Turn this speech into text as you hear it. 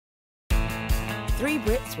Three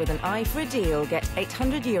Brits with an eye for a deal get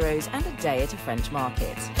 €800 and a day at a French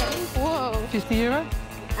market. Whoa. €50?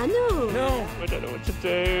 I know. No, I don't know what to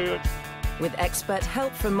do. With expert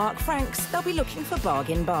help from Mark Franks, they'll be looking for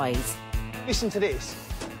bargain buys. Listen to this.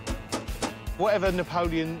 Whatever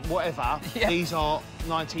Napoleon, whatever, these are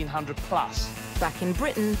 1900 plus. Back in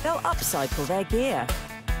Britain, they'll upcycle their gear.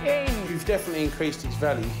 Yay! You've definitely increased its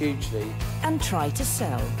value hugely. And try to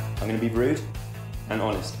sell. I'm going to be rude and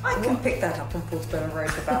honest. I can pick that up on Portobello Road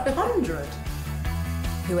for about 100.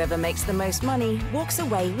 Whoever makes the most money walks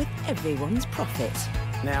away with everyone's profit.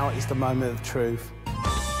 Now is the moment of truth.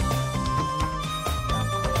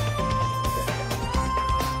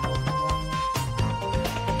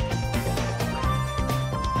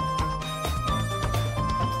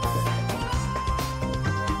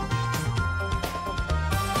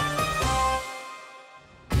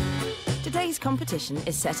 Today's competition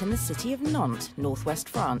is set in the city of Nantes, northwest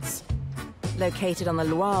France. Located on the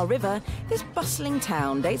Loire River, this bustling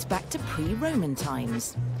town dates back to pre-Roman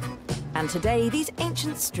times. And today, these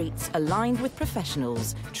ancient streets are lined with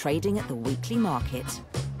professionals trading at the weekly market.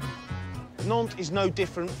 Nantes is no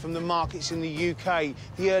different from the markets in the UK.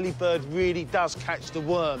 The early bird really does catch the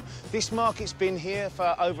worm. This market's been here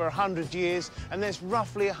for over 100 years and there's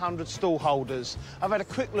roughly 100 stall holders. I've had a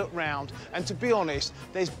quick look round and to be honest,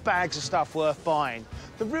 there's bags of stuff worth buying.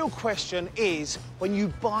 The real question is, when you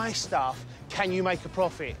buy stuff, can you make a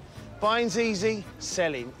profit? Buying's easy,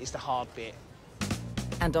 selling is the hard bit.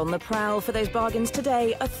 And on the prowl for those bargains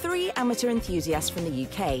today are three amateur enthusiasts from the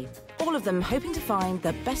UK, all of them hoping to find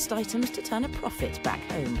the best items to turn a profit back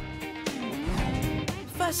home.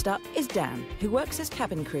 First up is Dan, who works as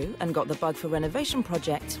cabin crew and got the bug for renovation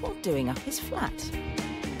projects while doing up his flat.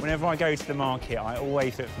 Whenever I go to the market, I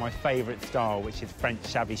always look for my favourite style, which is French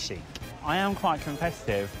shabby chic. I am quite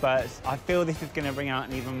competitive, but I feel this is going to bring out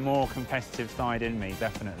an even more competitive side in me,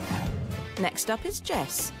 definitely. Next up is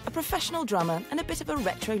Jess, a professional drummer and a bit of a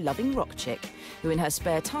retro-loving rock chick, who in her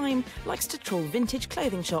spare time likes to trawl vintage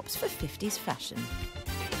clothing shops for 50s fashion.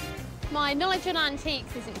 My knowledge on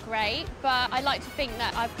antiques isn't great, but I like to think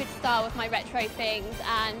that I've good style with my retro things,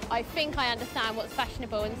 and I think I understand what's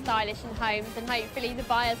fashionable and stylish in homes, and hopefully the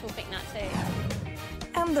buyers will think that too.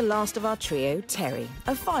 And the last of our trio, Terry,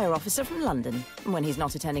 a fire officer from London. When he's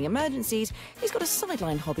not attending emergencies, he's got a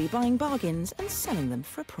sideline hobby buying bargains and selling them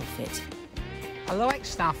for a profit. I like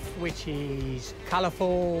stuff which is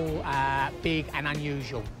colourful, big and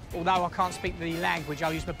unusual. Although I can't speak the language,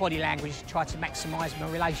 I'll use my body language to try to maximise my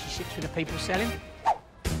relationships with the people selling.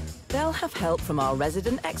 They'll have help from our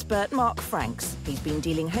resident expert, Mark Franks. He's been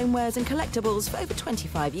dealing homewares and collectables for over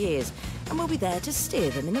 25 years and will be there to steer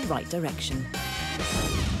them in the right direction.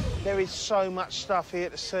 There is so much stuff here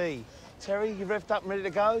to see. Terry, you revved up and ready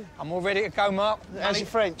to go? I'm all ready to go, Mark. How's your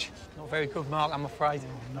French? Not very good, Mark, I'm afraid.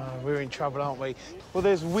 No, we're in trouble, aren't we? Well,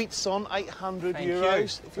 there's wheats on, 800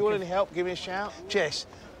 euros. If you want any help, give me a shout. Jess,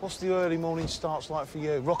 what's the early morning starts like for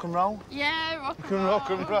you? Rock and roll? Yeah, rock and roll. Rock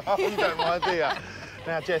and roll, you don't mind, do you?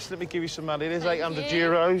 Now, Jess, let me give you some money. There's 800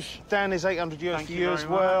 euros. Dan, there's 800 euros for you as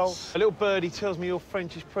well. A little birdie tells me your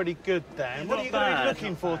French is pretty good, Dan. What are you going to be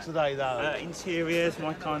looking for today, though? Interiors,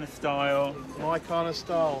 my kind of style. My kind of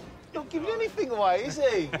style. Not giving anything away, is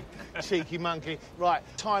he? Cheeky monkey. Right,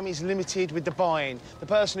 time is limited with the buying. The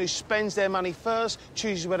person who spends their money first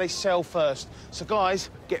chooses where they sell first. So, guys,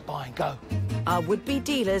 get buying, go. Our would-be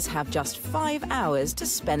dealers have just 5 hours to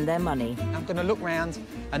spend their money. I'm going to look round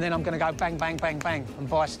and then I'm going to go bang, bang, bang, bang and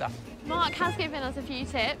buy stuff. Mark has given us a few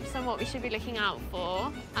tips on what we should be looking out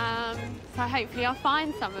for, so hopefully I'll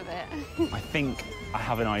find some of it. I think I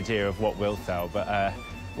have an idea of what will sell, but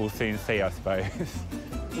we'll soon see, I suppose.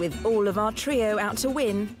 With all of our trio out to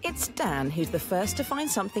win, it's Dan who's the first to find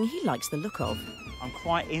something he likes the look of. I'm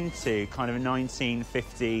quite into kind of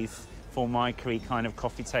 1950s formica kind of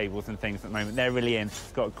coffee tables and things at the moment. They're really in.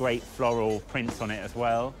 It's got great floral prints on it as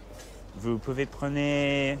well. Vous pouvez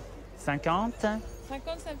prendre 50?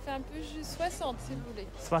 50, ça me fait un peu juste 60, si vous voulez.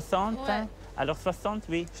 60? Ouais. Alors 60,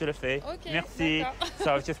 oui, je le fais. Okay, merci.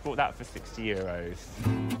 So I've just bought that for 60 euros.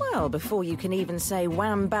 Well, before you can even say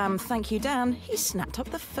wham, bam, thank you, Dan, he snapped up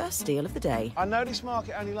the first deal of the day. I know this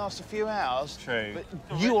market only lasts a few hours. True.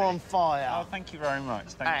 But you are on fire. Oh, thank you very much.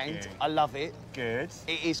 Thank you. And I love it. Good.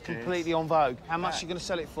 It is completely on vogue. How much are you going to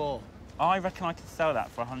sell it for? I reckon I could sell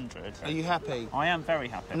that for 100. Are you happy? I am very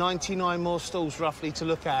happy. 99 more stalls roughly to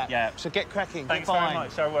look at. Yeah. So get cracking. Thanks get very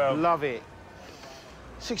much, I will. Love it.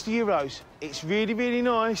 60 euros. It's really, really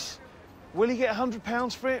nice. Will he get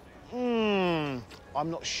 £100 for it? I'm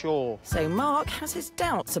not sure. So Mark has his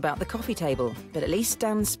doubts about the coffee table, but at least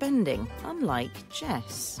Dan's spending, unlike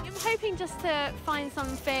Jess. I'm hoping just to find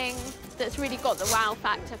something that's really got the wow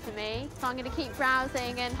factor for me. So I'm going to keep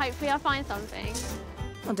browsing and hopefully I'll find something.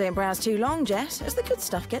 Well, don't browse too long, Jess, as the good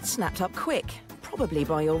stuff gets snapped up quick, probably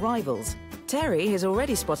by your rivals. Terry has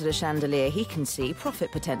already spotted a chandelier he can see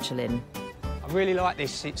profit potential in. I really like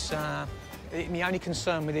this. It's my only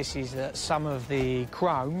concern with this is that some of the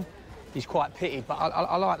chrome is quite pitted, but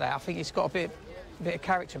I like that. I think it's got a bit of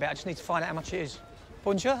character about it. I just need to find out how much it is.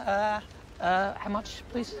 Bonjour. How much,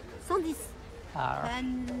 please?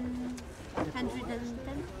 110. 110.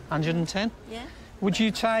 110? Yeah. Would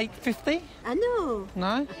you take 50? No.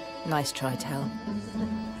 No? Nice try, Tel.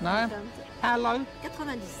 No? How low?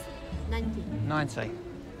 90. 90. 90.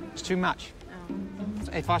 It's too much.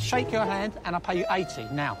 If I shake your hand and I pay you 80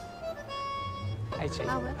 now. 80.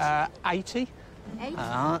 How much? 80. 80.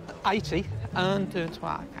 80. 1, 2, 3, 4,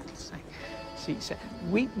 5, 6,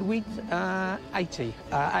 80. 80.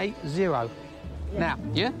 Yeah. Now,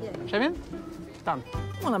 yeah? Show me? Done.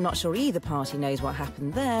 Well, I'm not sure either party knows what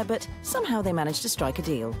happened there, but somehow they managed to strike a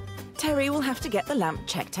deal. Terry will have to get the lamp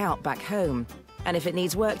checked out back home. And if it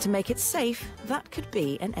needs work to make it safe, that could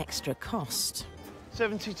be an extra cost.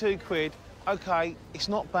 72 quid. OK, it's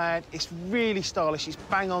not bad. It's really stylish. It's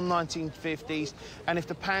bang on 1950s. And if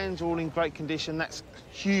the pans are all in great condition, that's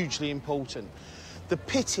hugely important. The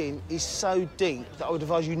pitting is so deep that I would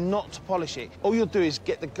advise you not to polish it. All you'll do is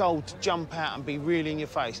get the gold to jump out and be really in your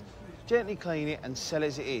face. Gently clean it and sell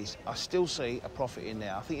as it is. I still see a profit in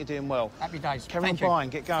there. I think you're doing well. Happy days. Carry on buying,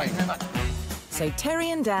 get going. Thank you very much. So Terry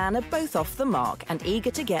and Dan are both off the mark and eager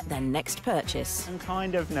to get their next purchase. I'm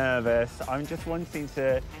kind of nervous. I'm just wanting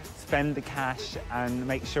to spend the cash and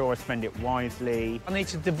make sure I spend it wisely. I need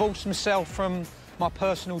to divorce myself from my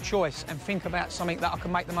personal choice and think about something that I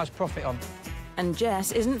can make the most profit on. And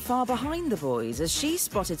Jess isn't far behind the boys as she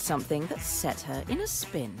spotted something that set her in a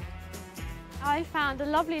spin. I found a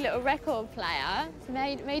lovely little record player. It's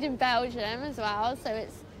made in Belgium as well, so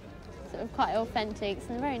it's sort of quite authentic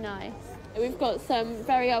and very nice. We've got some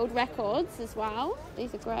very old records as well.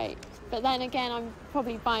 These are great. But then again, I'm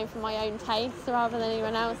probably buying for my own taste rather than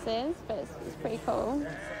anyone else's, but it's pretty cool.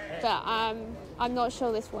 But I'm not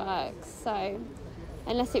sure this works, so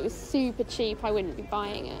unless it was super cheap, I wouldn't be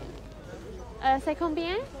buying it. C'est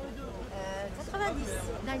combien? 90.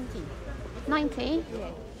 90. 90?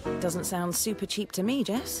 Yeah. Doesn't sound super cheap to me,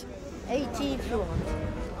 Jess. 80 if you want.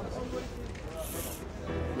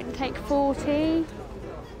 We can take 40.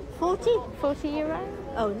 40? 40 euro?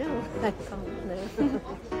 Oh, no, I can't, no.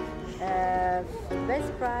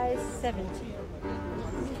 Best price, 70.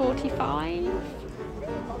 45?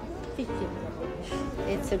 50.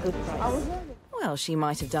 It's a good price. Well, she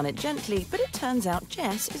might have done it gently, but it turns out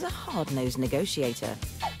Jess is a hard-nosed negotiator.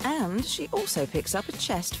 And she also picks up a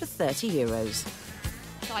chest for 30 euros.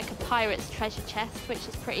 It's like a pirate's treasure chest, which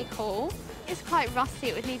is pretty cool. It's quite rusty,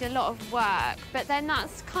 it would need a lot of work, but then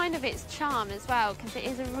that's kind of its charm as well, because it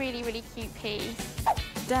is a really, really cute piece.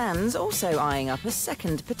 Dan's also eyeing up a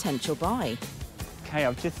second potential buy. OK,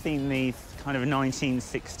 I've just seen these kind of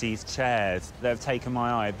 1960s chairs that have taken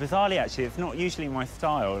my eye. Bizarrely, actually, it's not usually my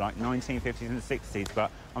style, like 1950s and 60s,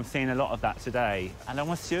 but I'm seeing a lot of that today. Alors,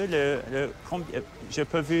 monsieur, je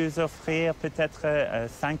peux vous offrir peut-être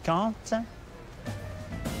 50?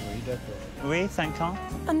 Oui, 50.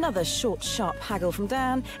 Another short, sharp haggle from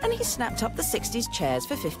Dan, and he snapped up the 60s chairs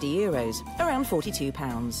for 50 euros, around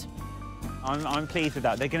 £42. I'm pleased with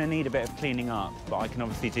that. They're going to need a bit of cleaning up, but I can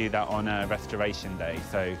obviously do that on a restoration day,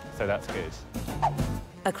 so that's good.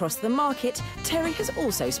 Across the market, Terry has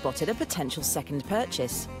also spotted a potential second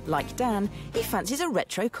purchase. Like Dan, he fancies a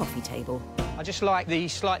retro coffee table. I just like the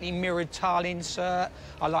slightly mirrored tile insert.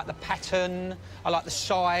 I like the pattern. I like the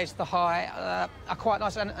size, the height. Are quite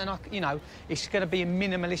nice, and you know, it's going to be a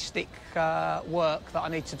minimalistic work that I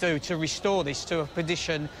need to do to restore this to a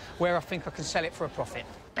position where I think I can sell it for a profit.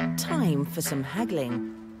 Time for some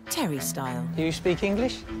haggling, Terry style. Do you speak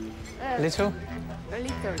English? Little? A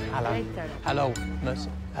little. Hello. Later. Hello.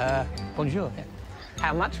 Bonjour.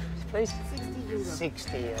 How much, please? 60 euros.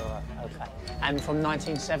 60 euro. OK. And from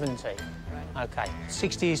 1970? OK.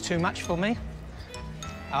 60 is too much for me.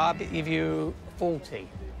 I'll give you 40.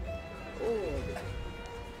 Oh.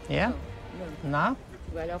 Yeah? No?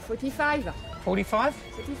 Well, 45. 45?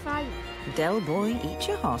 45. Del boy, eat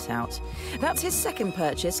your heart out. That's his second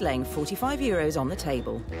purchase, laying 45 euros on the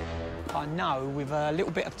table. I know with a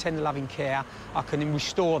little bit of tender loving care, I can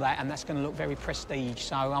restore that, and that's going to look very prestige.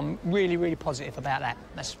 So I'm really, really positive about that.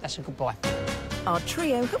 That's a good buy. Our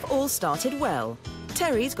trio have all started well.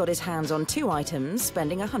 Terry's got his hands on 2 items,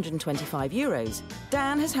 spending €125.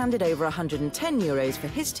 Dan has handed over €110 for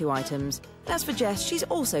his 2 items. And as for Jess, she's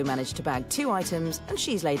also managed to bag 2 items and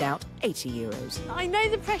she's laid out €80. I know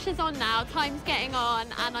the pressure's on now, time's getting on,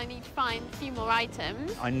 and I need to find a few more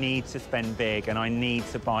items. I need to spend big and I need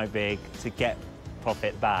to buy big to get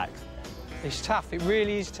profit back. It's tough, it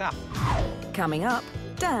really is tough. Coming up,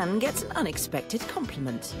 Dan gets an unexpected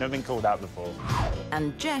compliment. Never been called out before.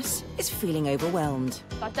 And Jess is feeling overwhelmed.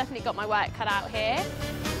 I've definitely got my work cut out here.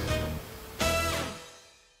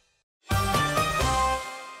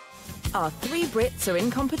 Our 3 Brits are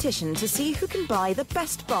in competition to see who can buy the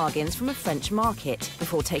best bargains from a French market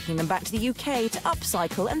before taking them back to the UK to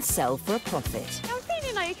upcycle and sell for a profit. I'm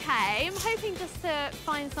feeling OK. I'm hoping just to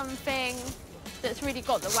find something that's really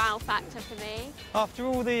got the wow factor for me. After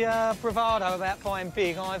all the bravado about buying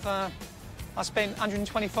big, I spent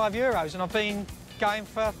 €125 and I've been going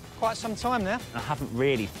for quite some time now. I haven't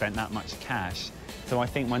really spent that much cash, so I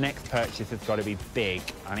think my next purchase has got to be big.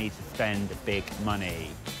 I need to spend big money.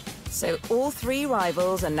 So all 3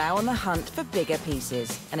 rivals are now on the hunt for bigger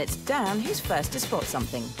pieces, and it's Dan who's first to spot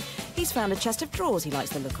something. He's found a chest of drawers he likes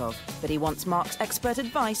the look of, but he wants Mark's expert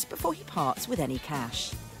advice before he parts with any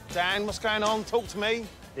cash. Dan, what's going on? Talk to me.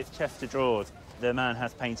 This chest of drawers, the man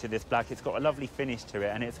has painted this black. It's got a lovely finish to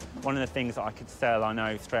it, and it's one of the things that I could sell, I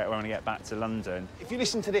know, straight away when I get back to London. If you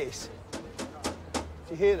listen to this, do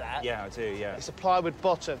you hear that? Yeah, I do, yeah. It's a plywood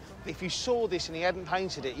bottom. If you saw this and he hadn't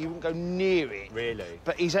painted it, you wouldn't go near it. Really?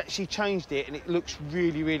 But he's actually changed it, and it looks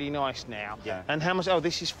really, really nice now. Yeah. And how much? Oh,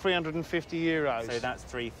 this is €350. So that's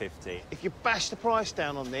 $350. If you bash the price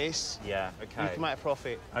down on this, yeah, OK. you can make a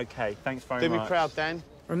profit. OK, thanks very Do much. me proud, Dan.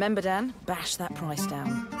 Remember, Dan, bash that price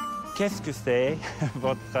down. Qu'est-ce que c'est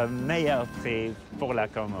votre meilleur prix pour la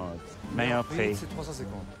commode? Meilleur prix? C'est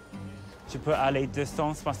 350. Tu peux aller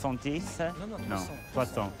 270? Non,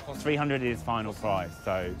 60. 300 is final price,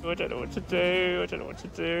 so... I don't know what to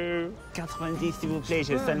do, 90, s'il vous plaît,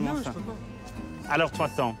 j'ai seulement ça. Alors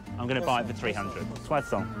 300. I'm going to buy it for 300.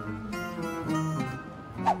 300.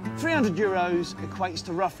 €300 equates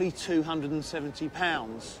to roughly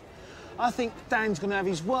 £270. I think Dan's going to have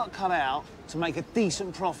his work cut out to make a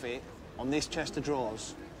decent profit on this chest of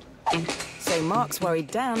drawers. So Mark's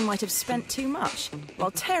worried Dan might have spent too much,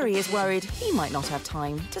 while Terry is worried he might not have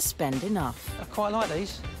time to spend enough. I quite like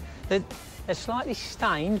these. They're slightly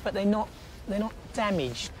stained, but they're not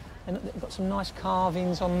damaged. They've got some nice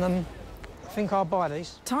carvings on them. I think I'll buy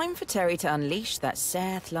these. Time for Terry to unleash that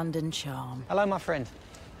South London charm. Hello, my friend.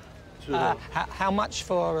 How much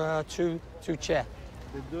for two chair?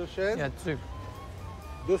 Les 2 chaises? Yeah, 2.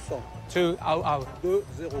 200. 200.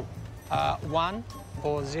 2-0. 1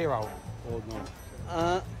 or 0? Oh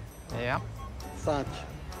non. 1. Yeah. 5.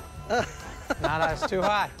 No, that's too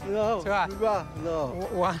high. No. Too high. Plus bas. No.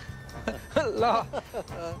 1.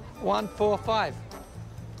 145.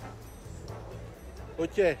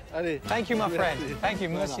 OK, allez. Thank you, my friend. Thank you.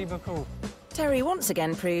 Merci beaucoup. Terry once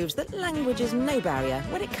again proves that language is no barrier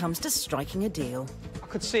when it comes to striking a deal. I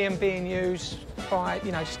could see them being used by,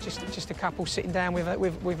 you know, just a couple sitting down with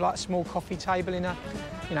like a small coffee table in a,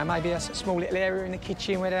 you know, maybe a small little area in the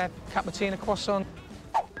kitchen where they have a cup of tea and a croissant.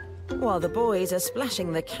 While the boys are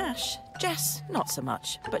splashing the cash, Jess not so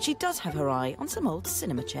much, but she does have her eye on some old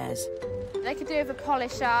cinema chairs. They could do with a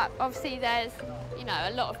polish up. Obviously, there's, you know,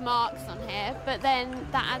 a lot of marks on here, but then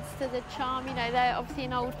that adds to the charm. You know, they're obviously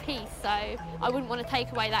an old piece, so I wouldn't want to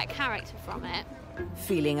take away that character from it.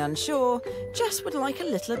 Feeling unsure, Jess would like a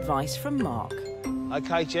little advice from Mark.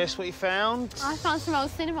 OK, Jess, what you found? I found some old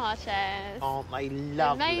cinema chairs. Aren't they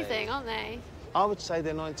lovely? Amazing, aren't they? I would say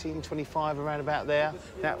they're 1925, around about there.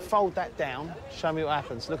 Now, fold that down, show me what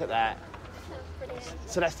happens. Look at that.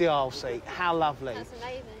 So that's the aisle seat. How lovely. That's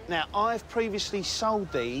amazing. Now, I've previously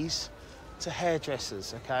sold these to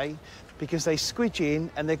hairdressers, OK? Because they squidge in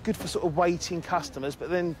and they're good for sort of waiting customers, but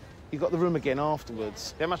then you've got the room again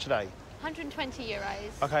afterwards. How much are they? €120.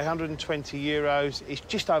 OK, €120. It's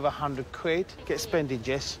just over 100 quid. Get spending,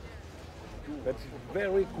 Jess. That's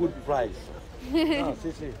very good price. No,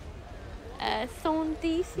 si, si.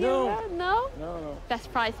 110 No. No? No.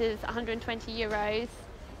 Best price is €120.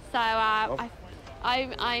 So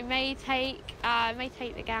I may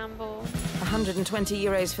take the gamble.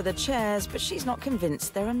 €120 for the chairs, but she's not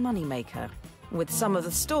convinced they're a moneymaker. With some of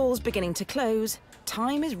the stalls beginning to close,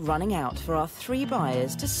 time is running out for our 3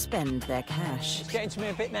 buyers to spend their cash. It's getting to me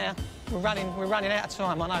a bit now. We're running out of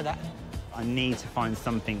time, I know that. I need to find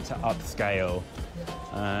something to upscale,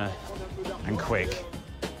 and quick.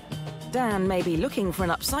 Dan may be looking for an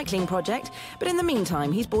upcycling project, but in the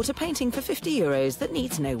meantime, he's bought a painting for €50 that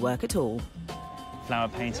needs no work at all. Flower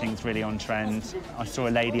painting's really on trend. I saw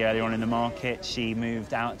a lady earlier on in the market. She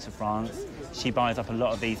moved out to France. She buys up a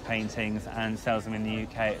lot of these paintings and sells them in the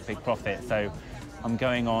UK at a big profit. So I'm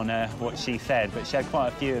going on what she said, but she had quite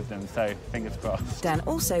a few of them, so fingers crossed. Dan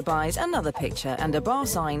also buys another picture and a bar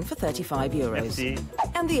sign for €35. Merci.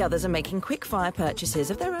 And the others are making quick-fire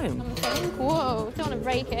purchases of their own. Whoa, don't want to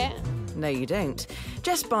break it. No, you don't.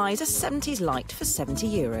 Jess buys a 70s light for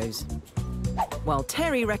 €70. While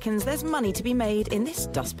Terry reckons there's money to be made in this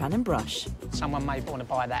dustpan and brush. Someone may want to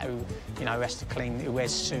buy that who, you know, has to clean, who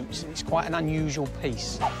wears suits. It's quite an unusual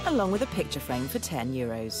piece. Along with a picture frame for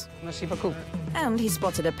 €10. Merci beaucoup. And he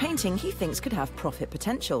spotted a painting he thinks could have profit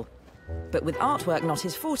potential. But with artwork not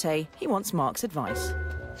his forte, he wants Mark's advice.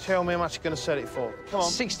 Tell me how much you're going to sell it for. Come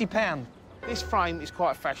on. £60. This frame is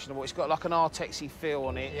quite fashionable. It's got like an Artexy feel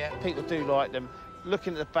on it. Yeah. People do like them.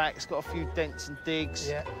 Looking at the back, it's got a few dents and digs.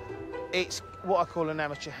 Yeah. It's what I call an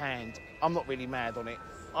amateur hand. I'm not really mad on it.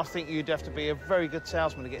 I think you'd have to be a very good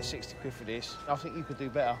salesman to get 60 quid for this. I think you could do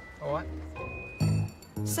better. All right.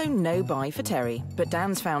 So no buy for Terry, but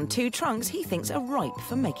Dan's found 2 trunks he thinks are ripe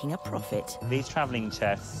for making a profit. These travelling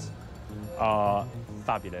chests are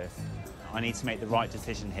fabulous. I need to make the right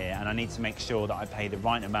decision here, and I need to make sure that I pay the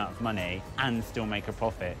right amount of money and still make a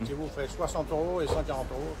profit. Je vous fais 60 € et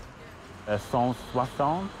 140 €.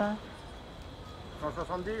 160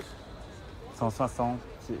 170. 160,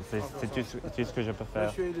 c'est tout ce que je peux faire.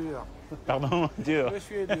 Monsieur est dur. Pardon, dur.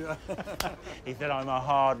 Monsieur est dur. He said I'm a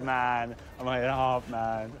hard man, I'm a hard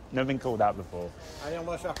man. Never been called that before. Allez, on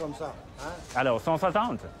va faire comme ça. Hein? Alors,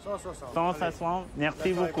 160. 160. 160,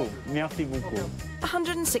 merci beaucoup, merci beaucoup.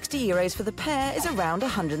 €160 for the pair is around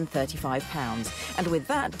 £135. And with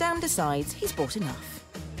that, Dan decides he's bought enough.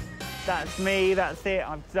 That's me, that's it,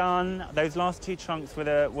 I'm done. Those last 2 trunks were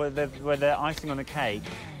the icing on the cake.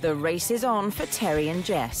 The race is on for Terry and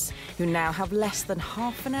Jess, who now have less than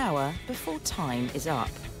half an hour before time is up.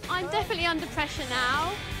 I'm definitely under pressure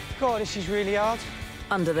now. God, this is really hard.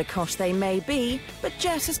 Under the cosh they may be, but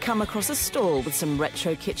Jess has come across a stall with some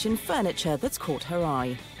retro kitchen furniture that's caught her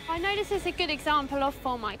eye. I know this is a good example of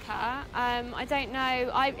Formica. I don't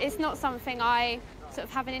know, it's not something I sort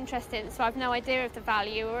of have an interest in, so I've no idea of the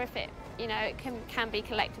value or if it, you know, it can be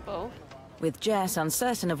collectible. With Jess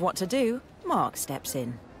uncertain of what to do, Mark steps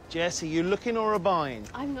in. Jess, are you looking or a buying?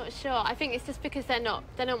 I'm not sure. I think it's just because they're not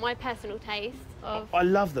my personal taste. I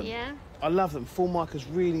love them. Yeah. I love them. Formica's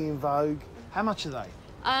really in vogue. How much are they?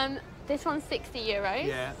 This one's €60.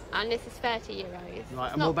 Yeah. And this is €30. Right, It's and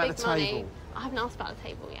not what about big the money. table? I haven't asked about the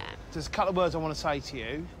table yet. There's a couple of words I want to say to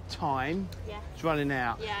you. Time. Yeah. It's running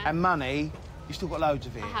out. Yeah. And money. You've still got loads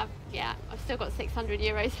of it. I have, yeah. I've still got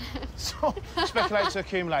 €600 left. So, speculate to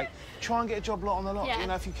accumulate. Try and get a job lot on the lot. Yeah. You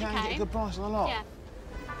know, if you can, Okay. get a good price on the lot. Yeah.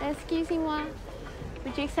 Excusez-moi.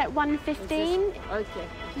 Would you accept 115? Okay.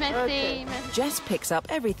 Merci. Jess picks up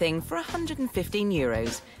everything for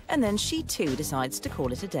 €115, and then she too decides to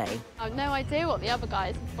call it a day. I've no idea what the other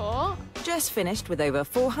guys are for. Jess finished with over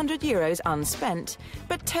 €400 unspent,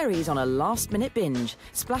 but Terry's on a last-minute binge,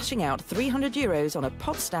 splashing out €300 on a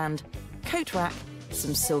pot stand, coat rack,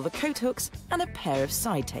 some silver coat hooks, and a pair of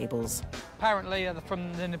side tables. Apparently, they're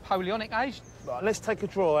from the Napoleonic age. Right, let's take a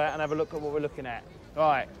drawer out and have a look at what we're looking at.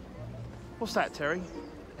 Right. What's that, Terry?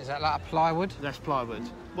 Is that like a plywood? That's plywood.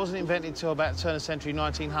 Wasn't invented until about the turn of century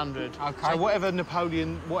 1900. Okay. So whatever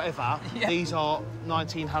Napoleon, whatever, Yeah. these are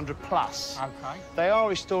 1900 plus. Okay. They are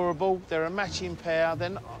restorable, they're a matching pair,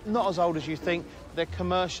 they're not as old as you think, they're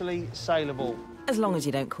commercially saleable. As long as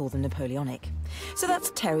you don't call them Napoleonic. So that's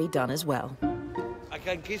Terry done as well. I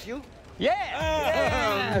can kiss you?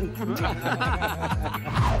 Yeah!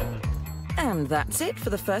 And that's it for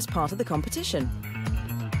the first part of the competition.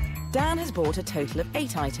 Dan has bought a total of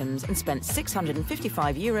 8 items and spent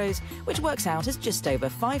 €655, which works out as just over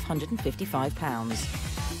 £555.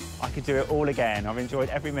 I could do it all again. I've enjoyed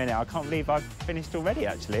every minute. I can't believe I've finished already,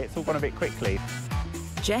 actually. It's all gone a bit quickly.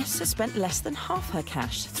 Jess has spent less than half her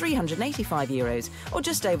cash, €385, or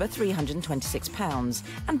just over £326,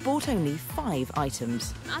 and bought only 5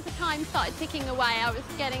 items. As the time started ticking away, I was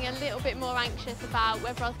getting a little bit more anxious about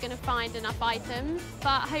whether I was going to find enough items,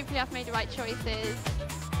 but hopefully I've made the right choices.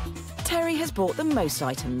 Terry has bought the most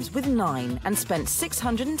items, with 9, and spent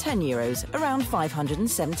 €610, around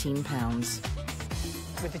 £517.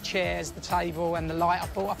 With the chairs, the table and the light, I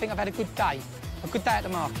think I've had a good day at the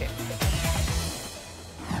market.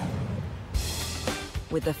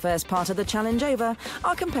 With the first part of the challenge over,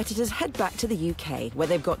 our competitors head back to the UK, where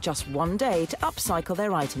they've got just one day to upcycle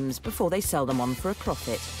their items before they sell them on for a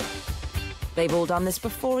profit. They've all done this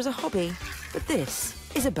before as a hobby, but this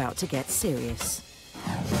is about to get serious.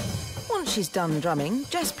 Once Once she's done drumming,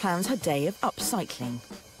 Jess plans her day of upcycling.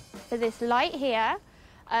 For this light here,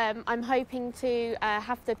 I'm hoping to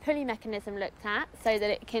have the pulley mechanism looked at so that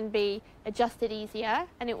it can be adjusted easier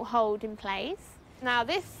and it will hold in place. Now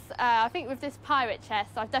this, I think with this pirate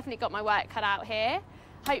chest, I've definitely got my work cut out here.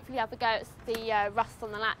 Hopefully have a go at the rust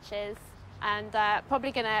on the latches and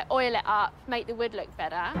probably going to oil it up, make the wood look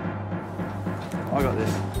better. I got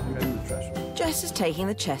this. Go to the trash. Jess is taking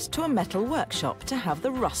the chest to a metal workshop to have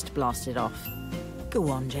the rust blasted off. Go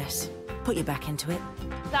on, Jess. Put your back into it.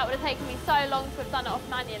 That would have taken me so long to have done it off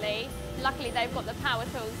manually. Luckily, they've got the power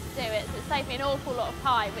tools to do it, so it saved me an awful lot of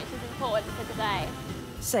time, which is important for today.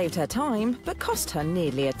 Saved her time, but cost her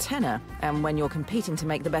nearly a tenner. And when you're competing to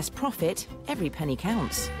make the best profit, every penny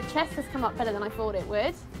counts. The chest has come up better than I thought it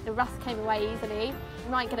would. The rust came away easily.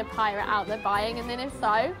 You might get a pirate out there buying, and then if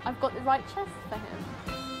so, I've got the right chest for him.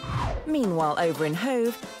 Meanwhile, over in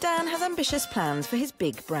Hove, Dan has ambitious plans for his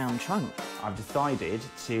big brown trunk. I've decided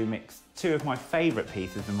to mix two of my favourite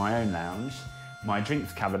pieces in my own lounge, my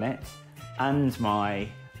drinks cabinet and my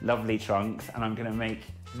lovely trunks, and I'm going to make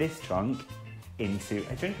this trunk into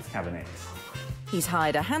a drinks cabinet. He's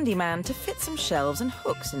hired a handyman to fit some shelves and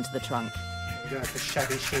hooks into the trunk. We're going for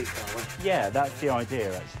shabby chic, are we? Yeah, that's the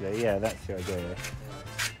idea, actually. Yeah, that's the idea.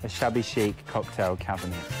 A shabby chic cocktail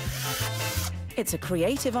cabinet. It's a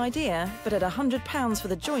creative idea, but at £100 for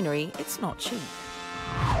the joinery, it's not cheap.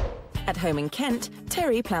 At home in Kent,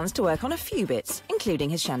 Terry plans to work on a few bits, including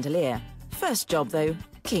his chandelier. First job, though,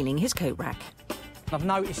 cleaning his coat rack. I've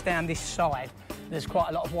noticed down this side there's quite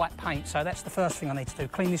a lot of white paint, so that's the first thing I need to do,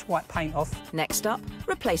 clean this white paint off. Next up,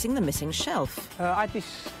 replacing the missing shelf. I had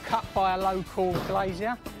this cut by a local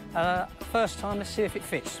glazier. First time, let's see if it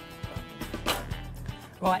fits.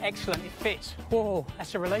 Right, excellent, it fits. Whoa,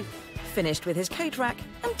 that's a relief. Finished with his coat rack,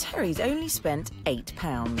 and Terry's only spent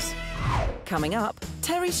 £8. Coming up,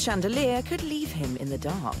 Terry's chandelier could leave him in the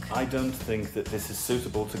dark. I don't think that this is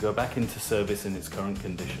suitable to go back into service in its current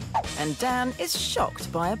condition. And Dan is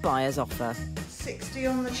shocked by a buyer's offer. 60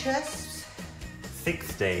 on the chest.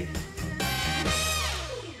 60.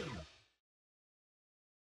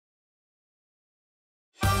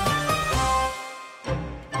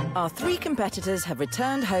 Our three competitors have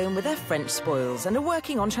returned home with their French spoils and are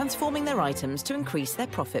working on transforming their items to increase their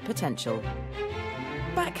profit potential.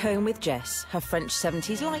 Back home with Jess, her French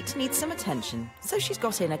 70s light needs some attention, so she's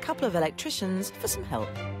got in a couple of electricians for some help.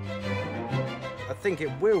 I think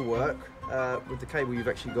it will work with the cable you've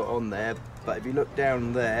actually got on there, but if you look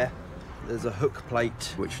down there, there's a hook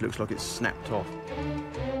plate which looks like it's snapped off.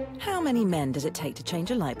 How many men does it take to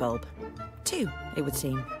change a light bulb? 2, it would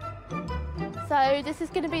seem. So this is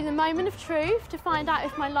going to be the moment of truth to find out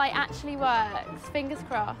if my light actually works. Fingers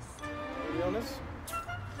crossed. To be honest.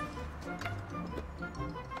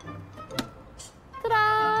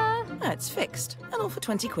 Ta-da! It's fixed, and all for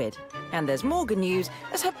 20 quid. And there's more good news,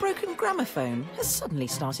 as her broken gramophone has suddenly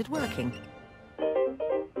started working.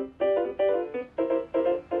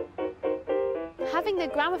 Having the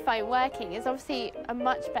gramophone working is obviously a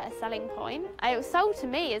much better selling point. It was sold to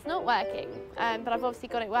me as not working, but I've obviously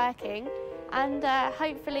got it working. And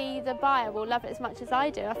hopefully the buyer will love it as much as I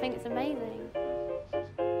do. I think it's amazing.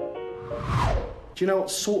 Do you know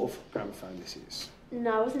what sort of gramophone this is?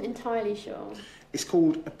 No, I wasn't entirely sure. It's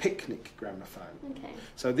called a picnic gramophone. Okay.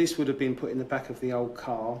 So this would have been put in the back of the old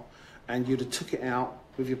car and you'd have took it out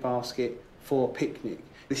with your basket for a picnic.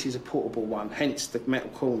 This is a portable one, hence the metal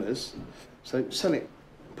corners. So sell it,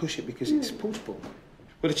 push it because it's portable.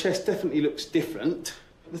 Well, the chest definitely looks different.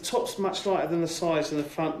 The top's much lighter than the sides and the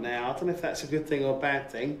front now. I don't know if that's a good thing or a bad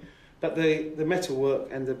thing, but the metalwork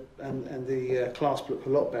and the clasp look a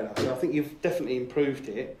lot better. So I think you've definitely improved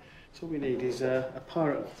it. So all we need is a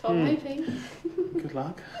pirate. That's what I'm hoping. Good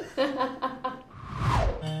luck.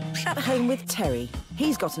 At home with Terry,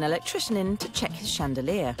 he's got an electrician in to check his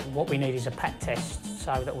chandelier. What we need is a pack test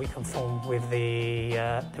so that we conform with the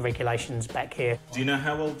regulations back here. Do you know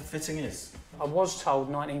how old the fitting is? I was told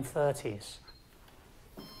 1930s.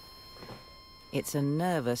 It's a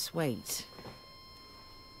nervous wait.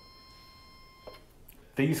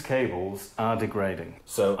 These cables are degrading,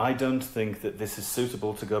 so I don't think that this is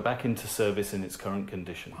suitable to go back into service in its current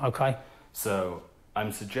condition. OK. So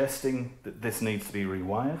I'm suggesting that this needs to be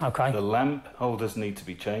rewired. OK. The lamp holders need to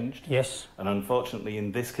be changed. Yes. And unfortunately,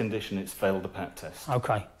 in this condition, it's failed the pack test.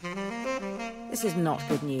 OK. This is not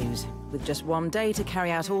good news. With just one day to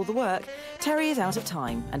carry out all the work, Terry is out of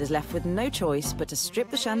time and is left with no choice but to strip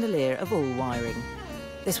the chandelier of all wiring.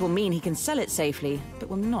 This will mean he can sell it safely, but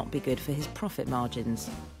will not be good for his profit margins.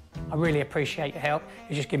 I really appreciate your help.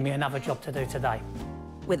 You've just given me another job to do today.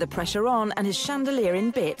 With the pressure on and his chandelier in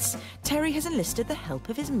bits, Terry has enlisted the help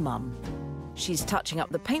of his mum. She's touching up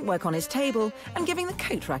the paintwork on his table and giving the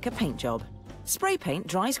coat rack a paint job. Spray paint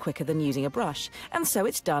dries quicker than using a brush, and so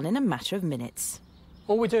it's done in a matter of minutes.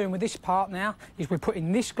 All we're doing with this part now is we're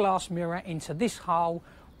putting this glass mirror into this hole.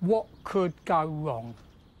 What could go wrong?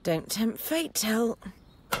 Don't tempt fate, Tel.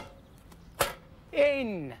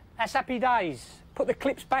 In! That's happy days. Put the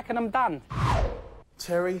clips back and I'm done.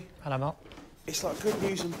 Terry. Hello, Mark. It's like good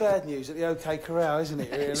news and bad news at the OK Corral, isn't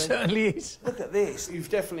it, really? It certainly is. Look at this. You've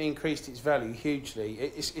definitely increased its value hugely.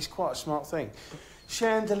 It's quite a smart thing.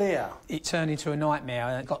 Chandelier. It turned into a nightmare.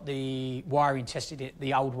 I got the wiring tested,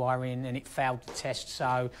 the old wiring, and it failed the test,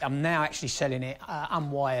 so I'm now actually selling it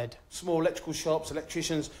unwired. Small electrical shops,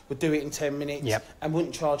 electricians would do it in 10 minutes and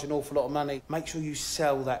wouldn't charge an awful lot of money. Make sure you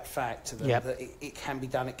sell that fact to them, that it can be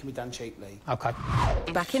done cheaply. OK.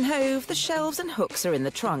 Back in Hove, the shelves and hooks are in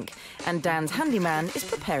the trunk, and Dan's handyman is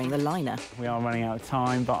preparing the liner. We are running out of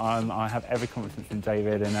time, but I have every confidence in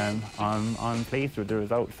David, and I'm pleased with the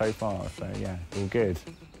results so far, so yeah, all good.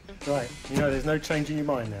 Right, you know there's no changing your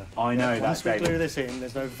mind now. I know that, once we glue this in,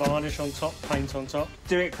 there's no varnish on top, paint on top.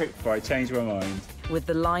 Do it quick before I change my mind. With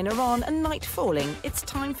the liner on and night falling, it's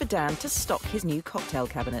time for Dan to stock his new cocktail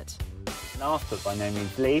cabinet. Last but by no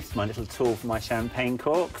means least, my little tool for my champagne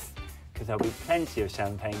corks, because there'll be plenty of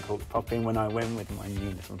champagne corks popping when I win with my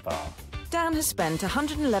new little bar. Dan has spent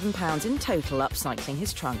 £111 in total upcycling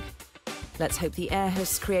his trunk. Let's hope the air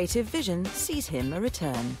host's creative vision sees him a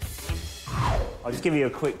return. I'll just give you a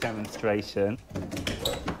quick demonstration.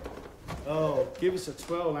 Oh, give us a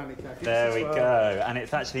twirl, Annika. There we go. And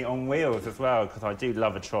it's actually on wheels as well, because I do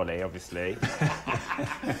love a trolley, obviously.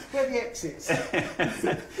 Where are the exits?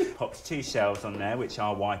 Pops 2 shelves on there, which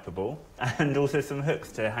are wipeable, and also some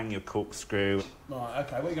hooks to hang your corkscrew. Right,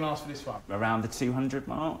 OK, what are you going to ask for this one? Around the 200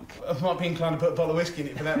 mark. I might be inclined to put a bottle of whiskey in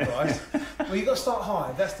it for that price. Well, you've got to start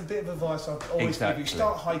high. That's the bit of advice I always give you.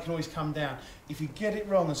 Start high, you can always come down. If you get it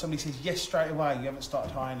wrong and somebody says yes straight away, you haven't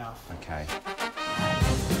started high enough. OK.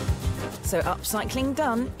 So upcycling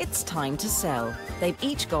done, it's time to sell. They've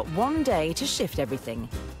each got 1 day to shift everything.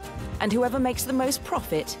 And whoever makes the most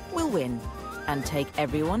profit will win and take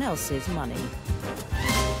everyone else's money.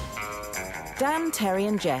 Dan, Terry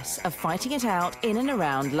and Jess are fighting it out in and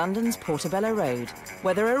around London's Portobello Road,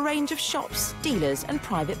 where there are a range of shops, dealers and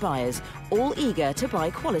private buyers, all eager to buy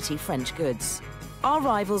quality French goods. Our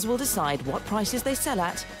rivals will decide what prices they sell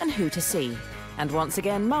at and who to see. And once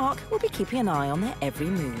again, Mark will be keeping an eye on their every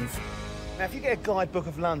move. Now, if you get a guidebook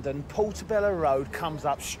of London, Portobello Road comes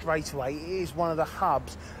up straight away. It is one of the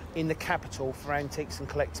hubs in the capital for antiques and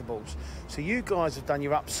collectibles. So you guys have done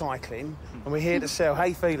your upcycling, and we're here to sell. How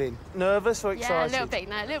you feeling? Nervous or excited? Yeah,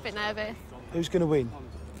 a little bit nervous. Who's going to win?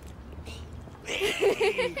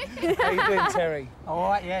 How you doing, Terry? All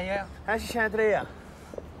right, yeah. How's your chandelier?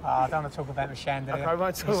 I don't want to talk about the chandelier. Okay, I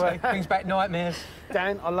won't talk about it. Brings back nightmares.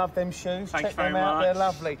 Dan, I love them shoes. Thanks Check very them out. much. They're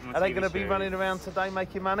lovely. My Are they TV going to be shoes. running around today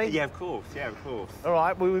making money? Yeah, of course. Yeah, of course. All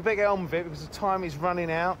right, well, we better get on with it because the time is running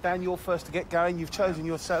out. Dan, you're first to get going. You've chosen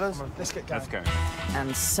your sellers. Let's get going. Let's go.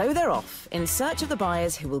 And so they're off, in search of the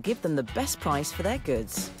buyers who will give them the best price for their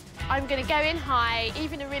goods. I'm going to go in high,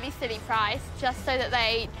 even a really silly price, just so that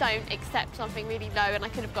they don't accept something really low and I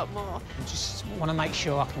could have got more. I just want to make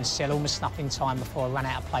sure I can sell all my stuff in time before I run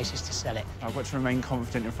out of places to sell it. I've got to remain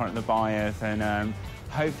confident in front of the buyers, and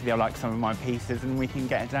hopefully they'll like some of my pieces and we can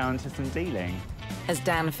get down to some dealing. As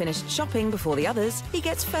Dan finished shopping before the others, he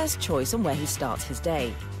gets first choice on where he starts his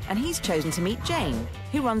day. And he's chosen to meet Jane,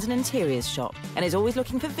 who runs an interiors shop and is always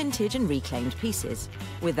looking for vintage and reclaimed pieces.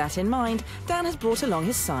 With that in mind, Dan has brought along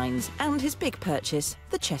his signs and his big purchase,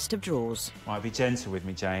 the chest of drawers. Might be gentle with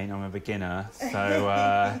me, Jane. I'm a beginner.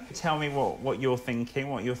 So tell me what you're thinking,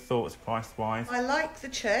 what your thoughts price-wise. I like the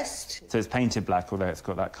chest. So it's painted black, although it's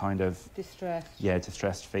got that kind of... Distressed. Yeah,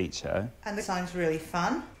 distressed feature. And the sign's really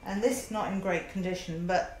fun. And this is not in great condition,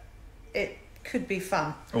 but it could be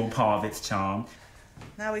fun. All part of its charm.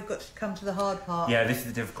 Now we've got to come to the hard part. Yeah, this is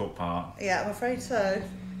the difficult part. Yeah, I'm afraid so.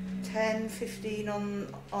 10, 15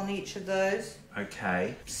 on each of those.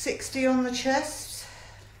 OK. 60 on the chest.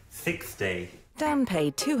 60. Dan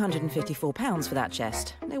paid £254 for that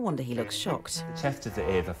chest. No wonder he looks shocked. The chest as it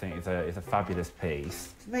is, I think, is a fabulous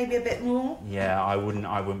piece. Maybe a bit more. Yeah, I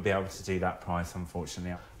wouldn't be able to do that price,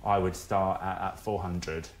 unfortunately. I would start at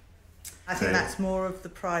 400. I think that's more of the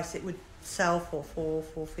price it would sell for,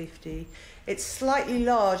 450. It's slightly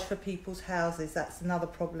large for people's houses. That's another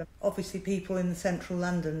problem. Obviously, people in central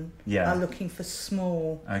London are looking for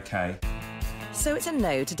small. OK. So it's a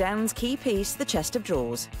no to Dan's key piece, the chest of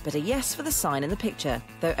drawers, but a yes for the sign in the picture,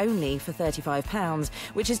 though only for £35,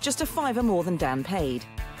 which is just a fiver more than Dan paid.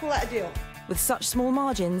 Call that a deal. With such small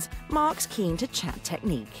margins, Mark's keen to chat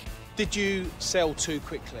technique. Did you sell too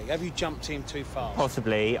quickly? Have you jumped in too fast?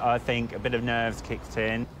 Possibly. I think a bit of nerves kicked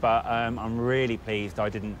in, but I'm really pleased it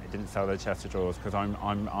didn't sell the chest of drawers, because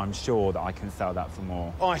I'm sure that I can sell that for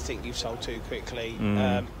more. I think you've sold too quickly,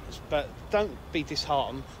 but don't be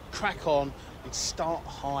disheartened. Crack on and start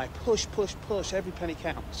high. Push, push, push. Every penny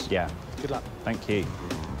counts. Yeah. Good luck. Thank you.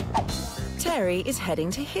 Terry is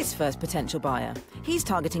heading to his first potential buyer. He's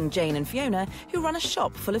targeting Jane and Fiona, who run a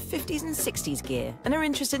shop full of 50s and 60s gear and are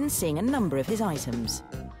interested in seeing a number of his items.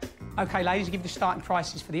 OK, ladies, I'll give you the starting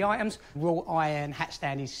prices for the items. Wrought iron hat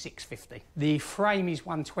stand is £6.50. The frame is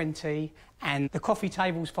 £120 and the coffee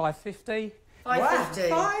table's £5.50. £5.50?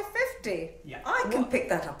 £5.50? Yeah. I can pick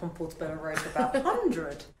that up on Portobello Road for about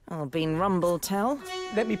 £100. Oh, been rumbled, Tell.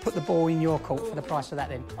 Let me put the ball in your court for the price of that,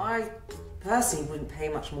 then. I personally wouldn't pay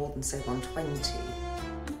much more than, say, £120.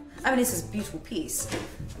 I mean, it's a beautiful piece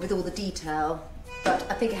with all the detail, but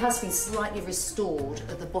I think it has been slightly restored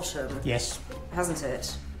at the bottom. Yes. Hasn't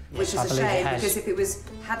it? Yes, Which I is a believe shame, it has. because if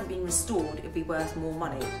it hadn't been restored, it'd be worth more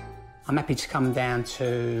money. I'm happy to come down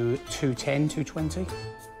to £210, £220.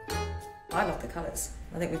 I love the colours.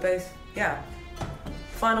 I think we both, yeah.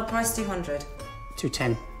 Final price, £200.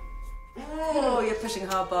 £210. Oh, you're pushing a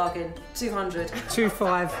hard bargain. £200.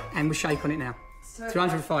 £2.5, and we'll shake on it now.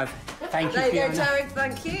 £205. Thank you, There you go, Fiona. Terry.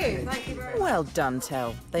 Thank you. Thank you very much. Well done,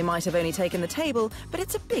 Tell. They might have only taken the table, but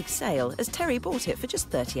it's a big sale, as Terry bought it for just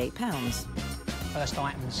 £38. First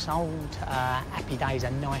item sold. Happy days,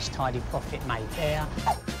 a nice tidy profit made there.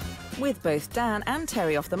 With both Dan and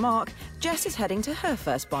Terry off the mark, Jess is heading to her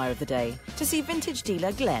first buyer of the day, to see vintage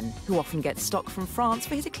dealer Glenn, who often gets stock from France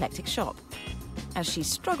for his eclectic shop. As she's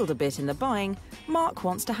struggled a bit in the buying, Mark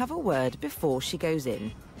wants to have a word before she goes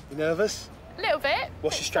in. You nervous? A little bit.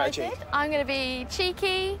 What's your strategy? Excited. I'm going to be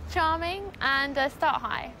cheeky, charming, and start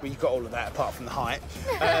high. Well, you've got all of that apart from the height.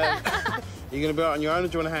 You're going to be out on your own, or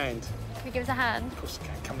do you want a hand? Can you give us a hand? Of course I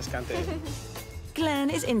can. Come, let's go and do it. Glenn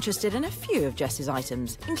is interested in a few of Jess's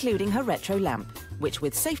items, including her retro lamp, which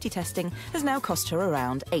with safety testing has now cost her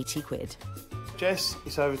around 80 quid. Jess,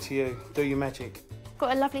 it's over to you. Do your magic.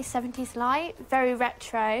 Got a lovely 70s light, very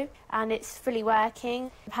retro, and it's fully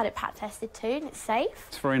working. I've had it pat tested too, and it's safe.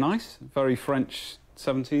 It's very nice, very French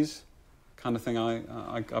 70s kind of thing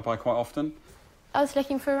I buy quite often. I was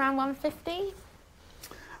looking for around 150.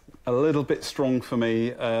 A little bit strong for me.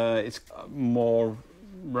 It's more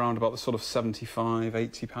round about the sort of £75,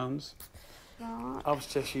 £80. Right. I was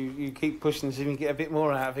just, you keep pushing to see if you can get a bit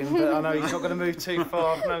more out of him, but I know he's not going to move too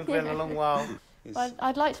far. I've known Glenn a long while. Well,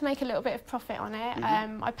 I'd like to make a little bit of profit on it.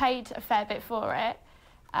 I paid a fair bit for it.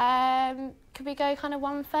 Could we go kind of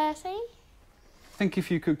 130? I think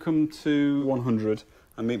if you could come to 100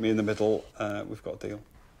 and meet me in the middle, we've got a deal.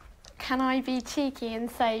 Can I be cheeky and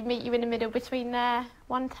say meet you in the middle between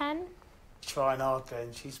 110? Trying hard,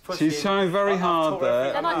 Glenn. She's pushing. She's trying very hard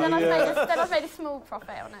there. Then I've made a small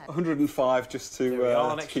profit on it. 105 just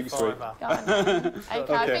to keep straight.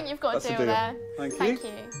 Okay, I think you've got a deal there. Thank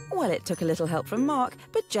you. Well, it took a little help from Mark,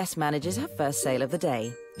 but Jess manages her first sale of the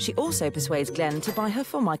day. She also persuades Glenn to buy her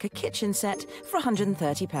Formica kitchen set for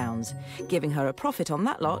 £130, giving her a profit on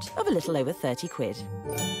that lot of a little over 30 quid.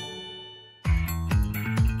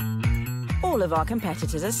 All of our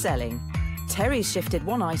competitors are selling. Terry's shifted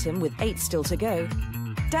one item with 8 still to go.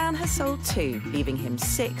 Dan has sold 2, leaving him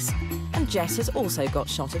 6. And Jess has also got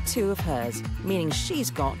shot of 2 of hers, meaning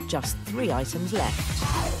she's got just 3 items left.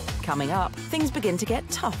 Coming up, things begin to get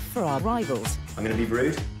tough for our rivals. I'm going to be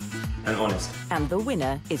rude and honest. And the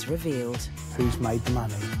winner is revealed. Who's made the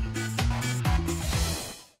money?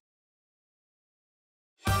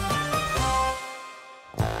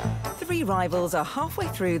 Three rivals are halfway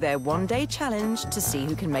through their one-day challenge to see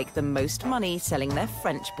who can make the most money selling their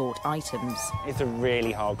French-bought items. It's a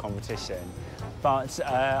really hard competition, but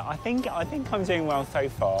I think I'm doing well so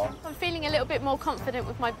far. I'm feeling a little bit more confident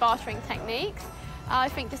with my bartering techniques. I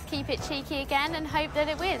think just keep it cheeky again and hope that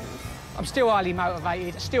it wins. I'm still highly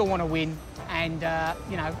motivated, I still want to win, and,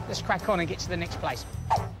 you know, let's crack on and get to the next place.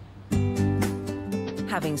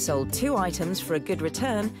 Having sold 2 items for a good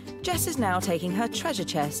return, Jess is now taking her treasure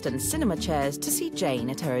chest and cinema chairs to see Jane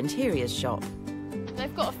at her interiors shop.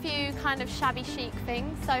 They've got a few kind of shabby chic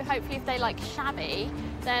things, so hopefully if they like shabby,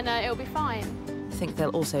 then it'll be fine. Think they'll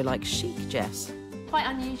also like chic, Jess? Quite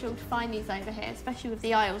unusual to find these over here, especially with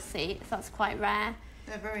the aisle seats. That's quite rare.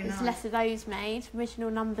 They're very There's nice. less of those made.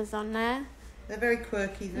 Original numbers on there. They're very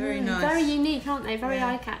quirky, very nice. Very unique, aren't they? Very Yeah.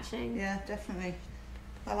 eye-catching. Yeah, definitely.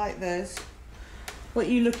 I like those. What are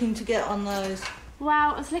you looking to get on those?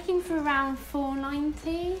 Well, I was looking for around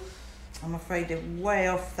 £4.90. I'm afraid they're way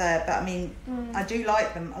off there, but I mean, I do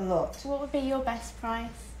like them a lot. What would be your best price?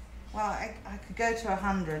 Well, I could go to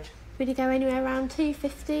 100. Would you go anywhere around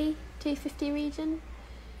 250 region?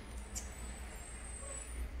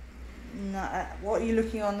 No, what are you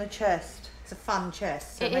looking on the chest? It's a fun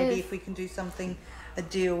chest, so maybe if we can do something, a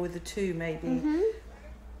deal with the two, maybe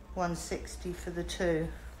 160 for the two.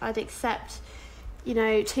 I'd accept, you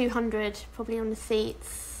know, 200 probably on the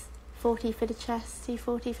seats, 40 for the chest,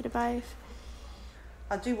 240 for the both.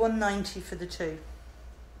 I'll do 190 for the two.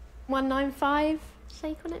 195,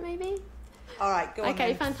 shake on it maybe? All right, go on. Okay,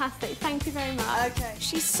 then. fantastic. Thank you very much. Okay.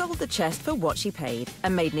 She sold the chest for what she paid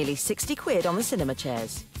and made nearly 60 quid on the cinema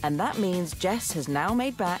chairs. And that means Jess has now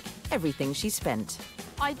made back everything she spent.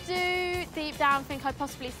 I do deep down think I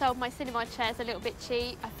possibly sold my cinema chairs a little bit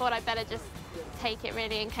cheap. I thought I'd better just take it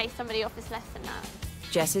really in case somebody offers less than that.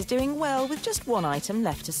 Jess is doing well with just one item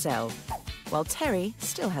left to sell, while Terry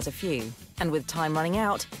still has a few. And with time running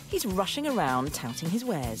out, he's rushing around touting his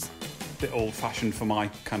wares. Bit old-fashioned for my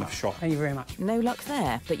kind of shop. Thank you very much. No luck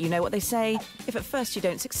there, but you know what they say, if at first you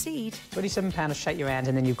don't succeed... £27 to shake your hand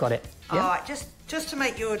and then you've got it. All right, just to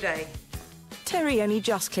make your day. Terry only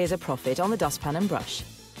just clears a profit on the dustpan and brush,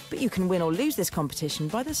 but you can win or lose this competition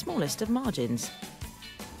by the smallest of margins.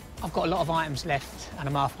 I've got a lot of items left and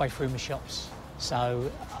I'm halfway through my shops,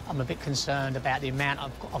 so I'm a bit concerned about the amount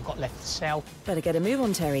I've got left to sell. Better get a move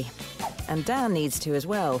on, Terry. And Dan needs to as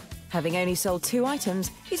well. Having only sold 2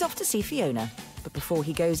 items, he's off to see Fiona. But before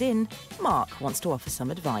he goes in, Mark wants to offer some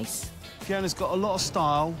advice. Fiona's got a lot of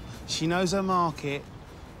style, she knows her market,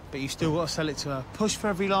 but you've still got to sell it to her. Push for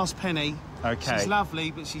every last penny. OK. She's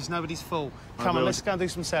lovely, but she's nobody's fool. Come on, let's go and do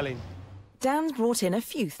some selling. Dan's brought in a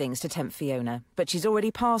few things to tempt Fiona, but she's already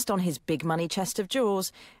passed on his big money chest of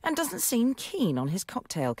drawers and doesn't seem keen on his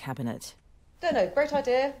cocktail cabinet. Don't know, great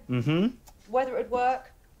idea. Whether it would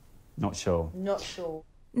work? Not sure. Not sure.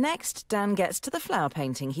 Next, Dan gets to the flower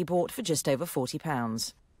painting he bought for just over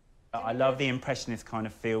 £40. I love the impressionist kind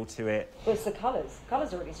of feel to it. Well, it's the colours.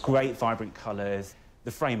 Colours are really strong. Great, vibrant colours.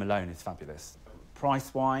 The frame alone is fabulous.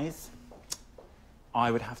 Price-wise, I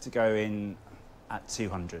would have to go in at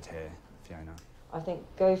 200 here, Fiona. I think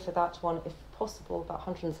go for that one, if possible, about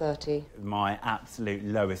 130. My absolute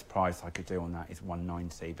lowest price I could do on that is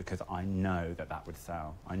 190 because I know that that would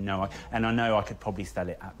sell. I know I could probably sell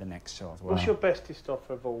it at the next show as well. What's your bestest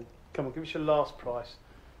offer of all? Come on, give us your last price,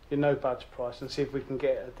 your no-budge price, and see if we can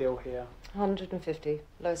get a deal here. 150,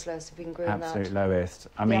 lowest, if we can agree on that. Absolute lowest.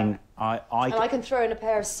 I mean, and I can throw in a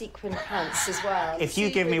pair of sequin pants as well. If you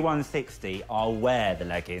give me 160, I'll wear the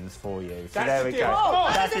leggings for you. So That's there we a deal. go.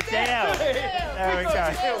 Oh, that's a deal. There we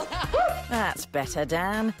go. That's better,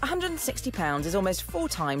 Dan. £160 is almost 4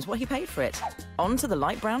 times what he paid for it. On to the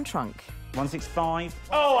light brown trunk. 165.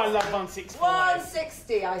 Oh, I love 165.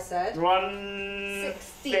 160, I said.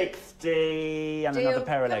 160 and Deal. another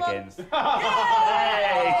pair of Come on. leggings. Yay!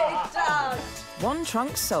 Done. One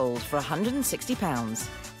trunk sold for £160.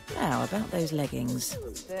 Now, about those leggings.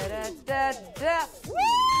 Woo!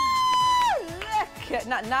 Look at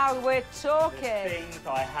now we're talking. Things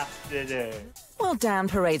I have to do. While Dan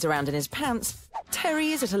parades around in his pants, Terry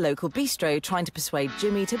is at a local bistro trying to persuade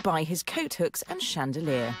Jimmy to buy his coat hooks and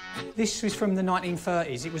chandelier. This was from the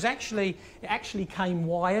 1930s. It actually came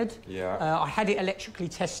wired. Yeah. I had it electrically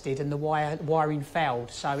tested and the wiring failed,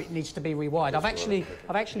 so it needs to be rewired. I've actually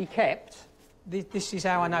kept. This is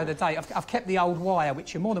how I know the date. I've kept the old wire,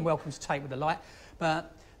 which you're more than welcome to take with the light,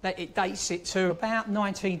 but it dates it to about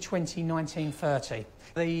 1920, 1930.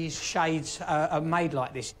 These shades are made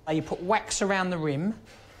like this. You put wax around the rim,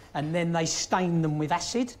 and then they stain them with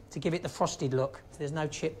acid to give it the frosted look. There's no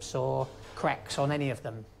chips or cracks on any of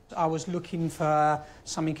them. I was looking for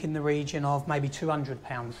something in the region of maybe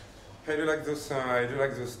 £200. I do like those. I do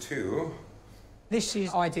like those too. This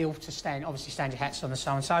is ideal to stand your hats on and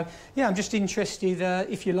so on. So, yeah, I'm just interested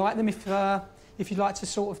if you like them, if you'd like to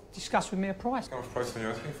sort of discuss with me a price. What kind of price are you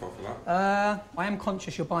asking for that? I am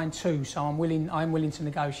conscious you're buying 2, so I'm willing to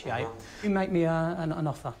negotiate. You make me an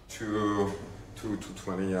offer.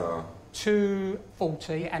 220.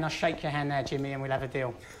 240, and I'll shake your hand there, Jimmy, and we'll have a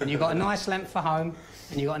deal. And you've got a nice lamp for home,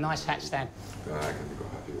 and you've got a nice hat stand. I can be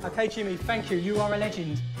happy with that. OK, Jimmy, thank you. You are a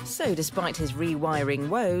legend. So, despite his rewiring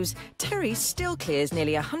woes, Terry still clears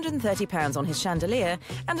nearly £130 on his chandelier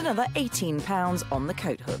and another £18 on the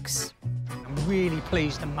coat hooks. I'm really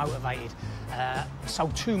pleased and motivated.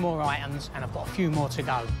 Sold 2 more items, and I've got a few more to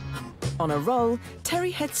go. On a roll,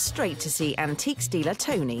 Terry heads straight to see antiques dealer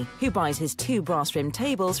Tony, who buys his 2 brass-rimmed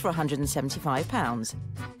tables for £175.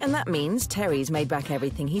 And that means Terry's made back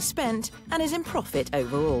everything he spent and is in profit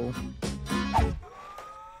overall.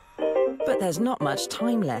 But there's not much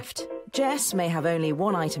time left. Jess may have only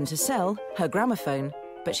one item to sell, her gramophone,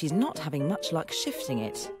 but she's not having much luck shifting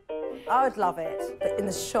it. I would love it, but in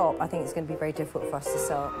the shop, I think it's going to be very difficult for us to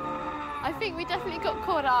sell. I think we definitely got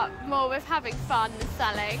caught up more with having fun than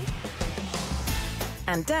selling.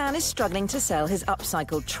 And Dan is struggling to sell his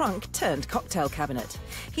upcycled trunk-turned-cocktail cabinet.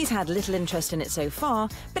 He's had little interest in it so far,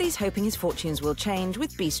 but he's hoping his fortunes will change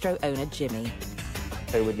with bistro owner Jimmy.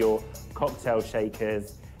 So with your cocktail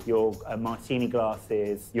shakers, your martini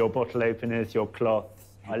glasses, your bottle openers, your cloths.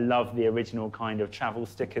 I love the original kind of travel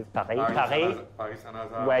stickers. Paris,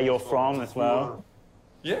 where you're from as well.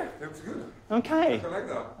 Yeah, that was good. Okay. I like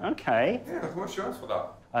that. Okay. Yeah, how much you asked for that?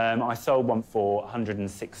 I sold one for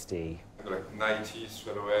 160. Like 90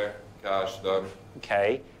 straight away, cash, done.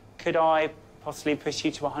 Okay. Could I possibly push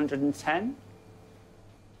you to 110?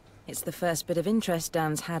 It's the first bit of interest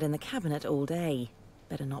Dan's had in the cabinet all day.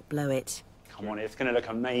 Better not blow it. Come on, it's going to look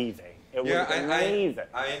amazing. It will Yeah, look amazing.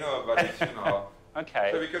 I know, but it's, you know.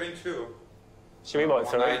 Okay. So we cut in 2. Should we what,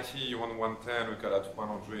 sorry? 190, you want 110, we cut at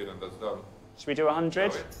 100 and that's done. Should we do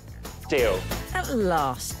 100? Deal. At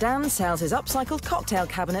last, Dan sells his upcycled cocktail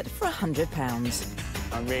cabinet for £100.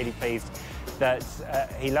 I'm really pleased that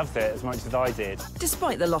he loves it as much as I did.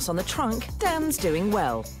 Despite the loss on the trunk, Dan's doing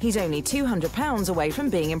well. He's only £200 away from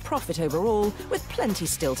being in profit overall, with plenty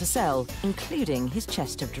still to sell, including his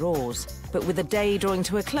chest of drawers. But with the day drawing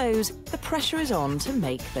to a close, the pressure is on to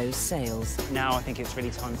make those sales. Now I think it's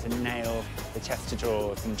really time to nail the chest of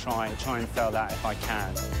drawers and try and sell that if I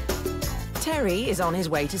can. Terry is on his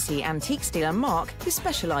way to see antiques dealer Mark, who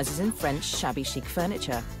specialises in French shabby chic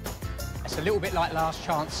furniture. It's a little bit like Last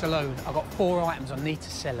Chance Saloon. I've got 4 items, I need to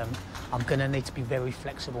sell them. I'm going to need to be very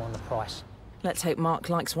flexible on the price. Let's hope Mark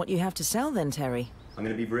likes what you have to sell then, Terry. I'm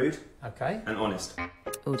going to be rude. OK. And honest.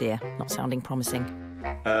 Oh dear, not sounding promising.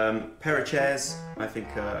 Pair of chairs, I think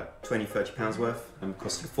 £20, £30 worth.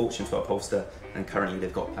 Costed a fortune to upholster, and currently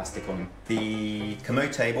they've got plastic on them. The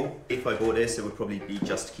commode table, if I bought this, it would probably be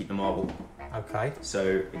just to keep the marble. OK.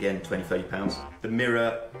 So again, £20, £30. The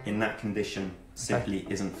mirror in that condition simply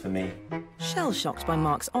isn't for me. Shell-shocked by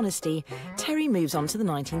Mark's honesty, Terry moves on to the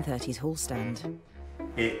 1930s hall stand.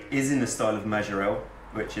 It is in the style of Majorelle,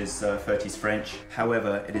 which is 30s French.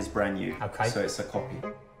 However, it is brand new, so it's a copy.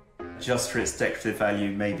 Just for its decorative value,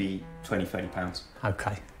 maybe £20, £30.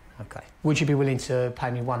 OK, OK. Would you be willing to pay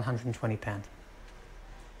me £120?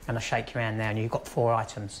 And I shake your hand now and you've got 4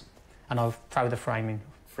 items. And I'll throw the frame in.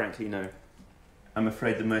 Frankly, no. I'm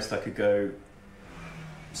afraid the most I could go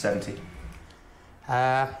 70.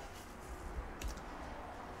 I'll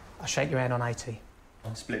shake your hand on 80.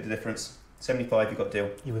 I'll split the difference. 75, you got a deal.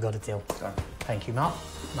 You got a deal. Done. Thank you, Mark.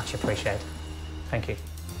 Much appreciated. Thank you.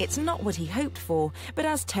 It's not what he hoped for, but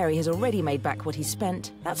as Terry has already made back what he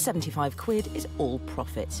spent, that 75 quid is all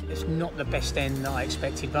profit. It's not the best end that I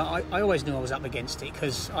expected, but I always knew I was up against it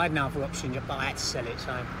because I had no other option, but I had to sell it,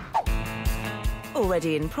 so...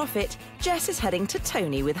 Already in profit, Jess is heading to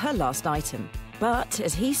Tony with her last item. But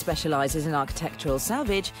as he specialises in architectural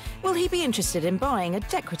salvage, will he be interested in buying a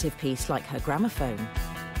decorative piece like her gramophone?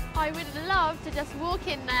 I would love to just walk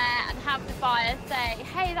in there and have the buyer say,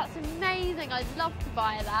 hey, that's amazing, I'd love to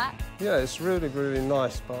buy that. Yeah, it's really, really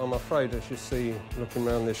nice, but I'm afraid, as you see, looking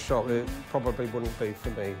around this shop, it probably wouldn't be for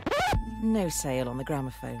me. No sale on the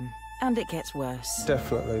gramophone. And it gets worse.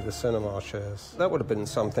 Definitely the cinema chairs. That would have been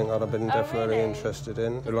something I'd have been definitely really? interested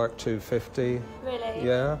in. They're like £250. Really?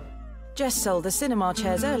 Yeah. Jess sold the cinema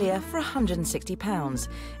chairs earlier for £160,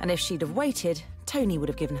 and if she'd have waited, Tony would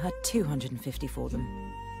have given her £250 for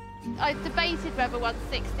them. I debated whether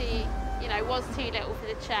 160, you know, was too little for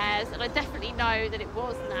the chairs, and I definitely know that it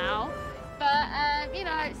was now. But, you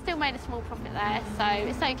know, it still made a small profit there, so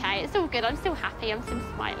it's okay. It's all good. I'm still happy. I'm still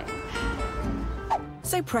smiling.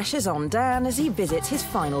 So pressure's on Dan as he visits his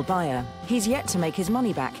final buyer. He's yet to make his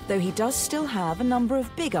money back, though he does still have a number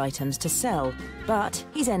of big items to sell. But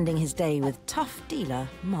he's ending his day with tough dealer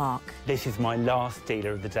Mark. This is my last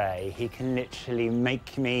dealer of the day. He can literally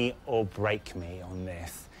make me or break me on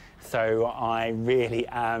this. So I really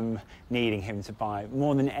am needing him to buy,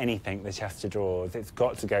 more than anything, the chest of drawers. It's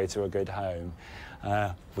got to go to a good home.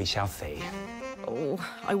 We shall see. Oh,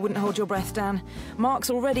 I wouldn't hold your breath, Dan. Mark's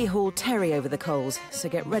already hauled Terry over the coals, so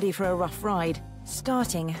get ready for a rough ride,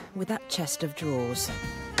 starting with that chest of drawers.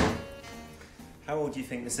 How old do you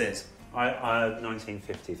think this is?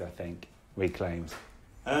 1950s, I think, reclaimed.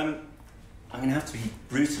 I'm going to have to be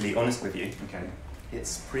brutally honest with you. Okay.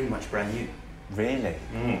 It's pretty much brand new. Really?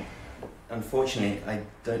 Unfortunately, I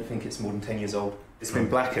don't think it's more than 10 years old. It's been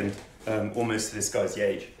blackened almost to disguise the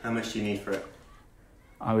age. How much do you need for it?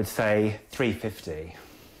 I would say £350.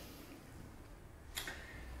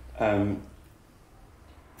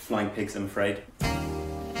 Flying pigs, I'm afraid.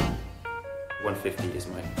 150 is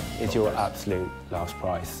my... It's your absolute last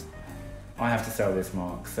price. I have to sell this,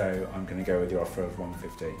 Mark, so I'm going to go with your offer of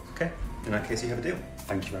 150. Okay, in that case you have a deal.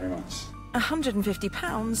 Thank you very much.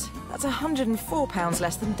 £150? That's £104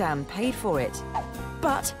 less than Dan paid for it.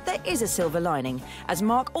 But there is a silver lining, as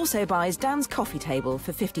Mark also buys Dan's coffee table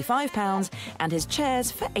for £55 and his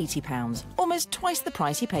chairs for £80, almost twice the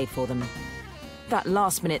price he paid for them. That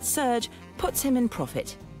last-minute surge puts him in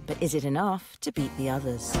profit, but is it enough to beat the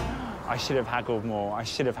others? I should have haggled more. I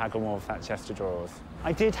should have haggled more with that chest of drawers.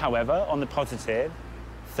 I did, however, on the positive,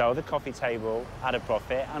 sell the coffee table at a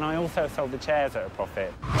profit, and I also sold the chairs at a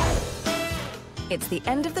profit. It's the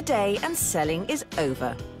end of the day and selling is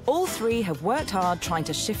over. All three have worked hard trying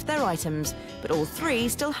to shift their items, but all three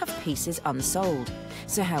still have pieces unsold.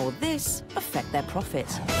 So how will this affect their profit?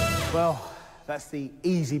 Well, that's the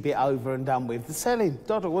easy bit over and done with. The selling,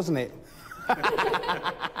 doddle, wasn't it?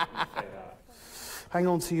 Hang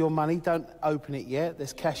on to your money, don't open it yet.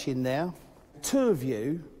 There's cash in there. Two of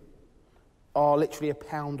you are literally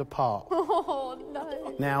 £1 apart. Oh,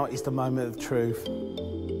 no. Now is the moment of truth.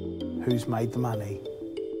 Who's made the money?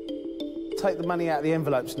 Take the money out of the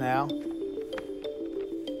envelopes now.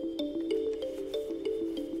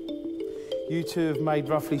 You two have made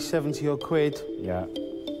roughly 70 odd quid. Yeah.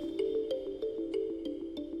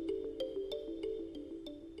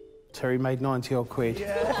 Terry made 90 odd quid.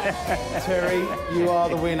 Yeah. Terry, you are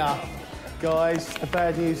the winner. Guys, the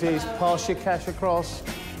bad news is pass your cash across.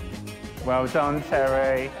 Well done,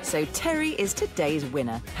 Terry. So Terry is today's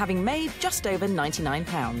winner, having made just over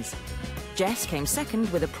 £99. Jess came second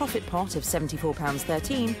with a profit pot of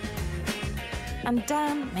 £74.13. And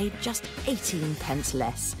Dan made just 18 pence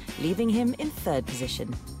less, leaving him in third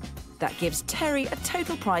position. That gives Terry a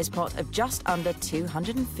total prize pot of just under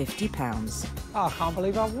 £250. Oh, I can't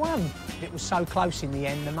believe I've won. It was so close in the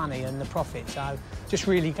end, the money and the profit, so just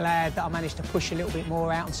really glad that I managed to push a little bit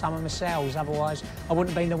more out on some of my sales, otherwise I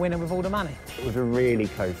wouldn't have been the winner with all the money. It was a really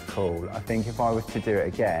close call. I think if I was to do it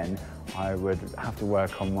again, I would have to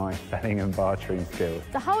work on my selling and bartering skills.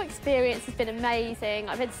 The whole experience has been amazing.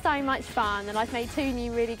 I've had so much fun and I've made 2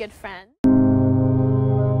 new really good friends.